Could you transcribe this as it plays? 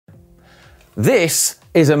This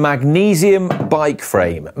is a magnesium bike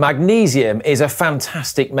frame. Magnesium is a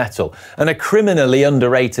fantastic metal and a criminally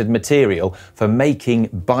underrated material for making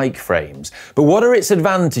bike frames. But what are its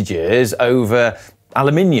advantages over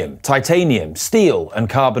aluminium, titanium, steel and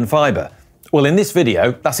carbon fibre? Well, in this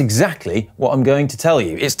video, that's exactly what I'm going to tell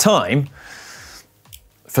you. It's time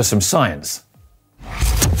for some science.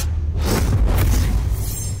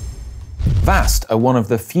 Vaast are one of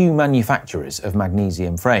the few manufacturers of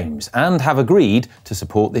magnesium frames and have agreed to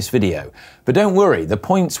support this video. But don't worry, the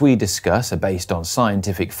points we discuss are based on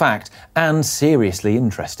scientific fact and seriously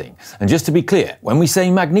interesting. And just to be clear, when we say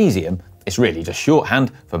magnesium, it's really just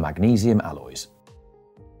shorthand for magnesium alloys.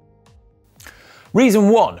 Reason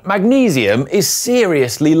 1, magnesium is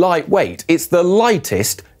seriously lightweight. It's the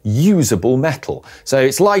lightest usable metal. So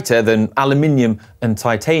it's lighter than aluminium and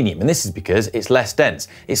titanium, and this is because it's less dense.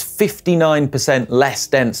 It's 59% less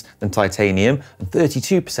dense than titanium and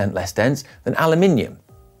 32% less dense than aluminium.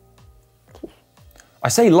 I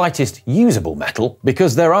say lightest usable metal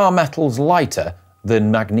because there are metals lighter than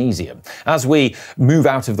magnesium. As we move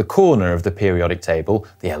out of the corner of the periodic table,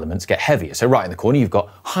 the elements get heavier. So right in the corner you've got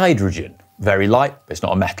hydrogen. Very light, but it's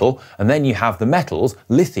not a metal. And then you have the metals,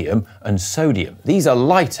 lithium and sodium. These are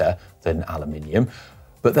lighter than aluminium,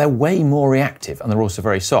 but they're way more reactive and they're also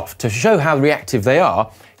very soft. To show how reactive they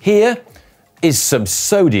are, here is some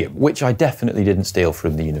sodium, which I definitely didn't steal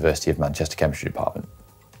from the University of Manchester Chemistry Department,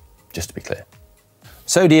 just to be clear.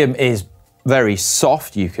 Sodium is very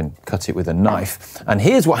soft, you can cut it with a knife. And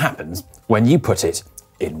here's what happens when you put it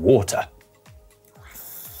in water.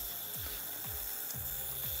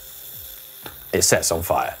 It sets on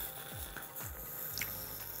fire.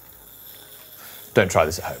 Don't try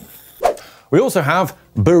this at home. We also have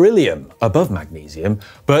beryllium above magnesium,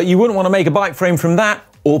 but you wouldn't want to make a bike frame from that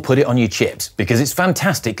or put it on your chips because it's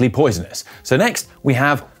fantastically poisonous. So next we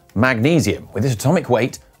have magnesium with its atomic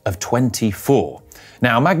weight of 24.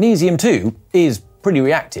 Now magnesium too is pretty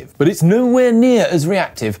reactive, but it's nowhere near as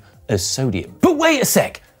reactive as sodium. But wait a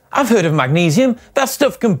sec! I've heard of magnesium. That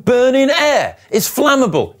stuff can burn in air. It's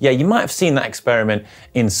flammable. Yeah, you might have seen that experiment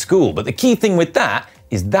in school, but the key thing with that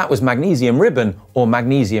is that was magnesium ribbon or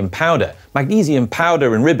magnesium powder. Magnesium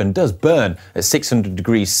powder and ribbon does burn at 600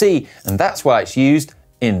 degrees C, and that's why it's used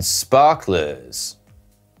in sparklers.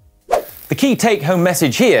 The key take-home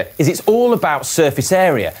message here is it's all about surface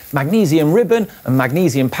area. Magnesium ribbon and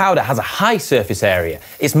magnesium powder has a high surface area.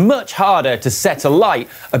 It's much harder to set alight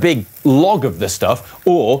a big log of the stuff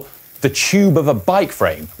or the tube of a bike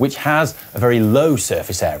frame, which has a very low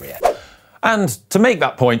surface area. And to make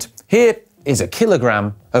that point, here is a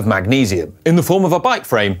kilogram of magnesium in the form of a bike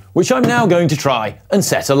frame, which I'm now going to try and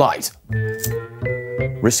set alight.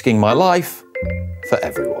 Risking my life for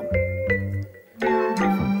everyone.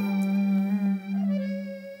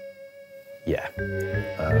 Yeah.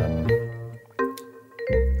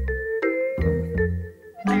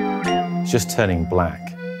 It's just turning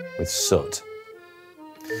black with soot.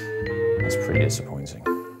 That's pretty disappointing.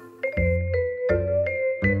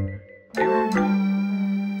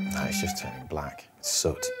 No, it's just turning black. It's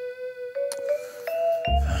soot.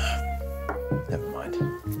 Never mind.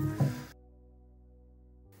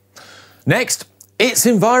 Next, it's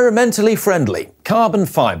environmentally friendly. Carbon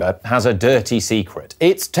fibre has a dirty secret.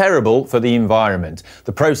 It's terrible for the environment.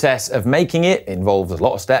 The process of making it involves a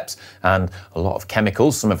lot of steps and a lot of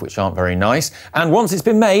chemicals, some of which aren't very nice. And once it's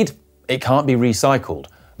been made, it can't be recycled.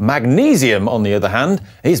 Magnesium, on the other hand,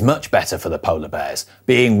 is much better for the polar bears,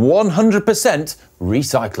 being 100%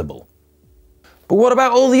 recyclable. But what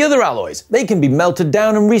about all the other alloys? They can be melted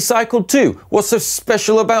down and recycled too. What's so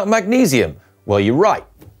special about magnesium? Well, you're right.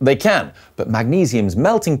 They can, but magnesium's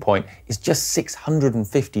melting point is just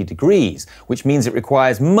 650 degrees, which means it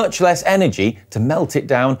requires much less energy to melt it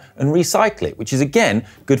down and recycle it, which is again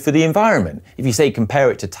good for the environment. If you say compare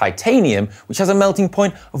it to titanium, which has a melting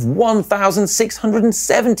point of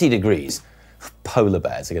 1,670 degrees, polar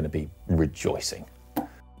bears are going to be rejoicing.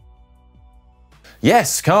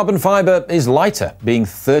 Yes, carbon fibre is lighter, being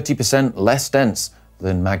 30% less dense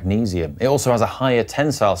than magnesium. It also has a higher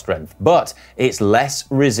tensile strength, but it's less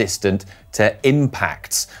resistant to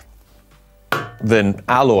impacts than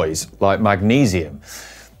alloys like magnesium.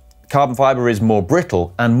 Carbon fibre is more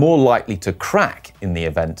brittle and more likely to crack in the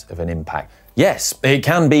event of an impact. Yes, it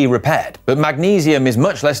can be repaired, but magnesium is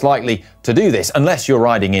much less likely to do this unless you're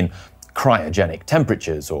riding in cryogenic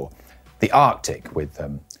temperatures or the Arctic with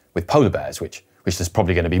polar bears, which there's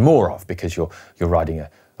probably going to be more of because you're riding a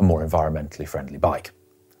more environmentally friendly bike.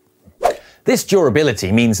 This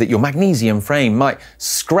durability means that your magnesium frame might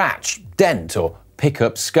scratch, dent or pick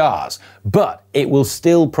up scars, but it will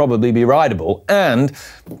still probably be rideable, and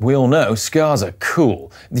we all know scars are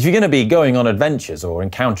cool. If you're going to be going on adventures or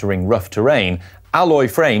encountering rough terrain, alloy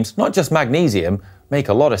frames, not just magnesium, make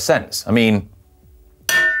a lot of sense. I mean,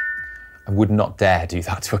 I would not dare do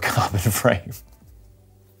that to a carbon frame.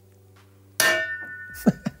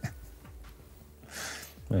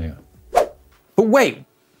 There you go. But wait,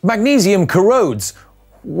 magnesium corrodes.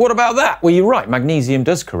 What about that? Well, you're right, magnesium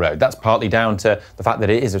does corrode. That's partly down to the fact that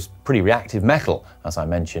it is a pretty reactive metal, as I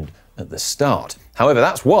mentioned at the start. However,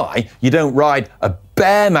 that's why you don't ride a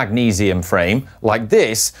bare magnesium frame like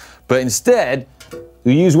this, but instead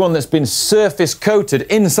you use one that's been surface coated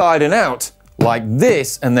inside and out like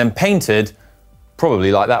this and then painted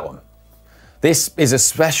probably like that one. This is a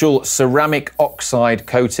special ceramic oxide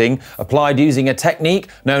coating applied using a technique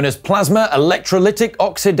known as plasma electrolytic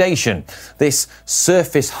oxidation. This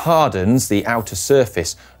surface hardens the outer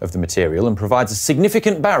surface of the material and provides a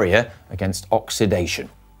significant barrier against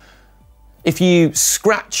oxidation. If you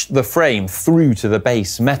scratch the frame through to the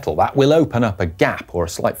base metal, that will open up a gap or a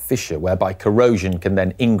slight fissure whereby corrosion can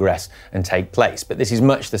then ingress and take place. But this is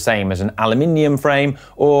much the same as an aluminium frame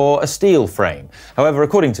or a steel frame. However,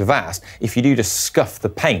 according to Vaast, if you do just scuff the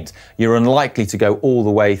paint, you're unlikely to go all the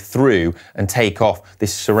way through and take off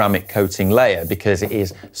this ceramic coating layer because it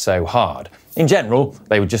is so hard. In general,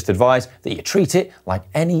 they would just advise that you treat it like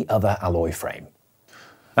any other alloy frame.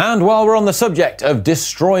 And while we're on the subject of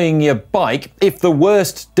destroying your bike, if the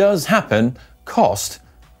worst does happen, cost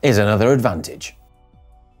is another advantage.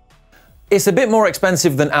 It's a bit more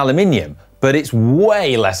expensive than aluminium, but it's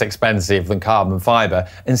way less expensive than carbon fibre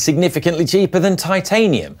and significantly cheaper than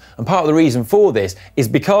titanium. And part of the reason for this is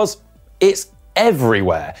because it's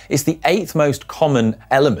everywhere. It's the 8th most common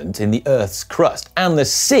element in the Earth's crust, and the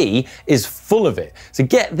sea is full of it. So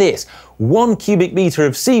get this, 1 cubic metre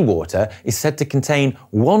of seawater is said to contain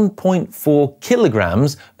 1.4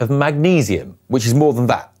 kilograms of magnesium, which is more than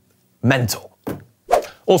that. Mental.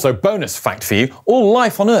 Also, bonus fact for you, all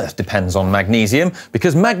life on Earth depends on magnesium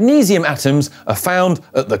because magnesium atoms are found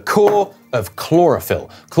at the core of chlorophyll.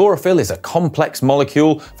 Chlorophyll is a complex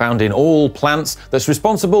molecule found in all plants that's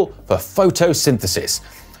responsible for photosynthesis.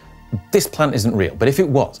 This plant isn't real, but if it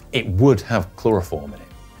was, it would have chloroform in it.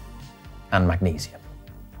 And magnesium.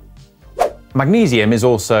 Magnesium is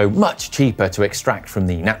also much cheaper to extract from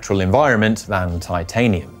the natural environment than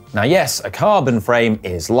titanium. Now yes, a carbon frame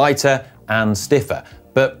is lighter and stiffer,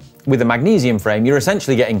 but with a magnesium frame, you're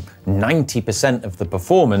essentially getting 90% of the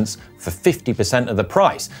performance for 50% of the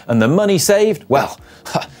price. And the money saved, well,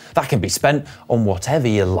 that can be spent on whatever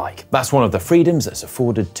you like. That's one of the freedoms that's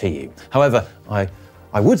afforded to you. However,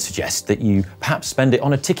 I would suggest that you perhaps spend it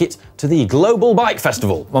on a ticket to the Global Bike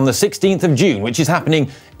Festival on the 16th of June, which is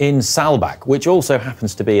happening in Saalbach, which also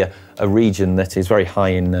happens to be a region that is very high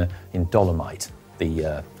in dolomite,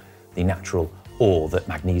 the natural ore that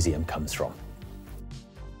magnesium comes from.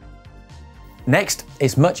 Next,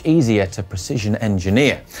 it's much easier to precision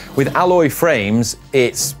engineer. With alloy frames,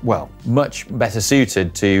 it's, well, much better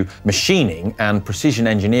suited to machining and precision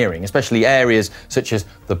engineering, especially areas such as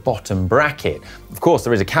the bottom bracket. Of course,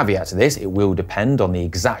 there is a caveat to this. It will depend on the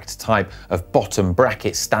exact type of bottom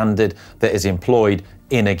bracket standard that is employed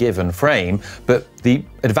in a given frame, but the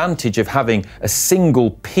advantage of having a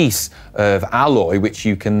single piece of alloy which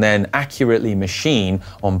you can then accurately machine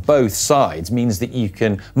on both sides means that you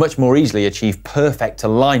can much more easily achieve perfect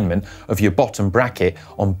alignment of your bottom bracket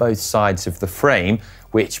on both sides of the frame,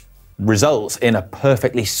 which results in a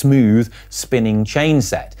perfectly smooth spinning chain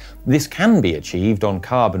set. This can be achieved on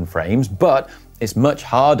carbon frames, but it's much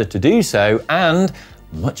harder to do so and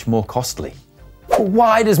much more costly.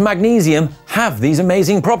 Why does magnesium have these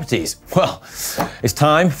amazing properties? Well, it's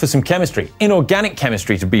time for some chemistry, inorganic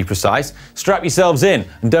chemistry to be precise. Strap yourselves in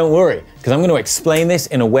and don't worry, because I'm going to explain this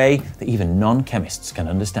in a way that even non-chemists can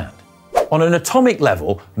understand. On an atomic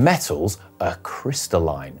level, metals are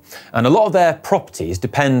crystalline, and a lot of their properties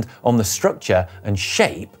depend on the structure and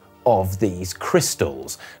shape of these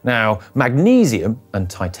crystals. Now, magnesium and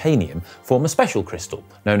titanium form a special crystal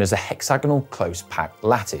known as a hexagonal close-packed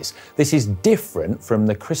lattice. This is different from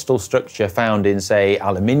the crystal structure found in, say,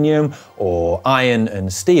 aluminium or iron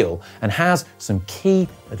and steel, and has some key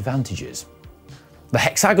advantages. The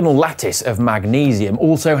hexagonal lattice of magnesium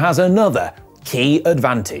also has another key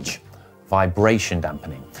advantage: vibration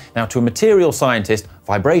dampening. Now, to a material scientist,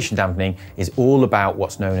 vibration dampening is all about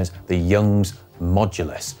what's known as the Young's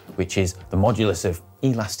modulus, which is the modulus of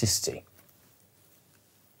elasticity.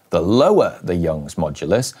 The lower the Young's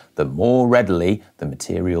modulus, the more readily the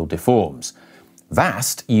material deforms.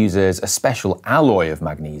 Vaast uses a special alloy of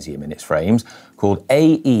magnesium in its frames called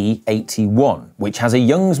AE81, which has a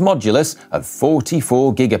Young's modulus of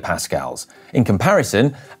 44 gigapascals. In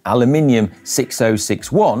comparison, aluminium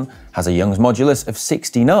 6061 has a Young's modulus of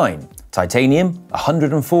 69, titanium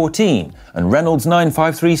 114, and Reynolds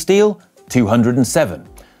 953 steel 207.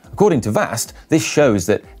 According to Vaast, this shows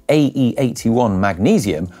that AE81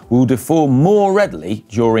 magnesium will deform more readily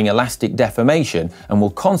during elastic deformation and will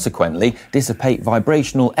consequently dissipate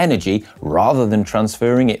vibrational energy rather than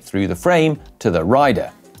transferring it through the frame to the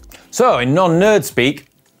rider. So, in non-nerd speak,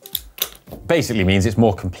 basically means it's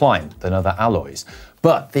more compliant than other alloys.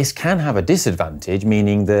 But this can have a disadvantage,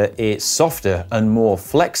 meaning that it's softer and more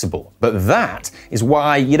flexible. But that is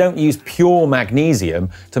why you don't use pure magnesium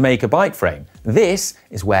to make a bike frame. This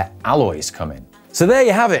is where alloys come in. So there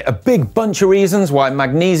you have it, a big bunch of reasons why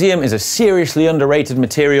magnesium is a seriously underrated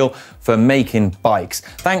material for making bikes.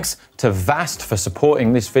 Thanks to Vaast for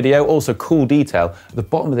supporting this video. Also, cool detail at the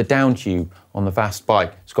bottom of the down tube on the Vaast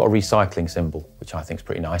bike. It's got a recycling symbol, which I think is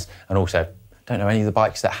pretty nice. And also, don't know any of the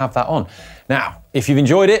bikes that have that on. Now, if you've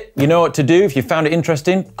enjoyed it, you know what to do. If you found it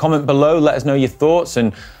interesting, comment below, let us know your thoughts,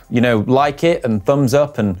 and like it and thumbs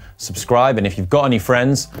up and subscribe. And if you've got any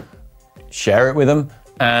friends, share it with them.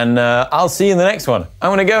 And I'll see you in the next one.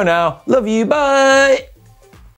 I'm gonna go now. Love you, bye.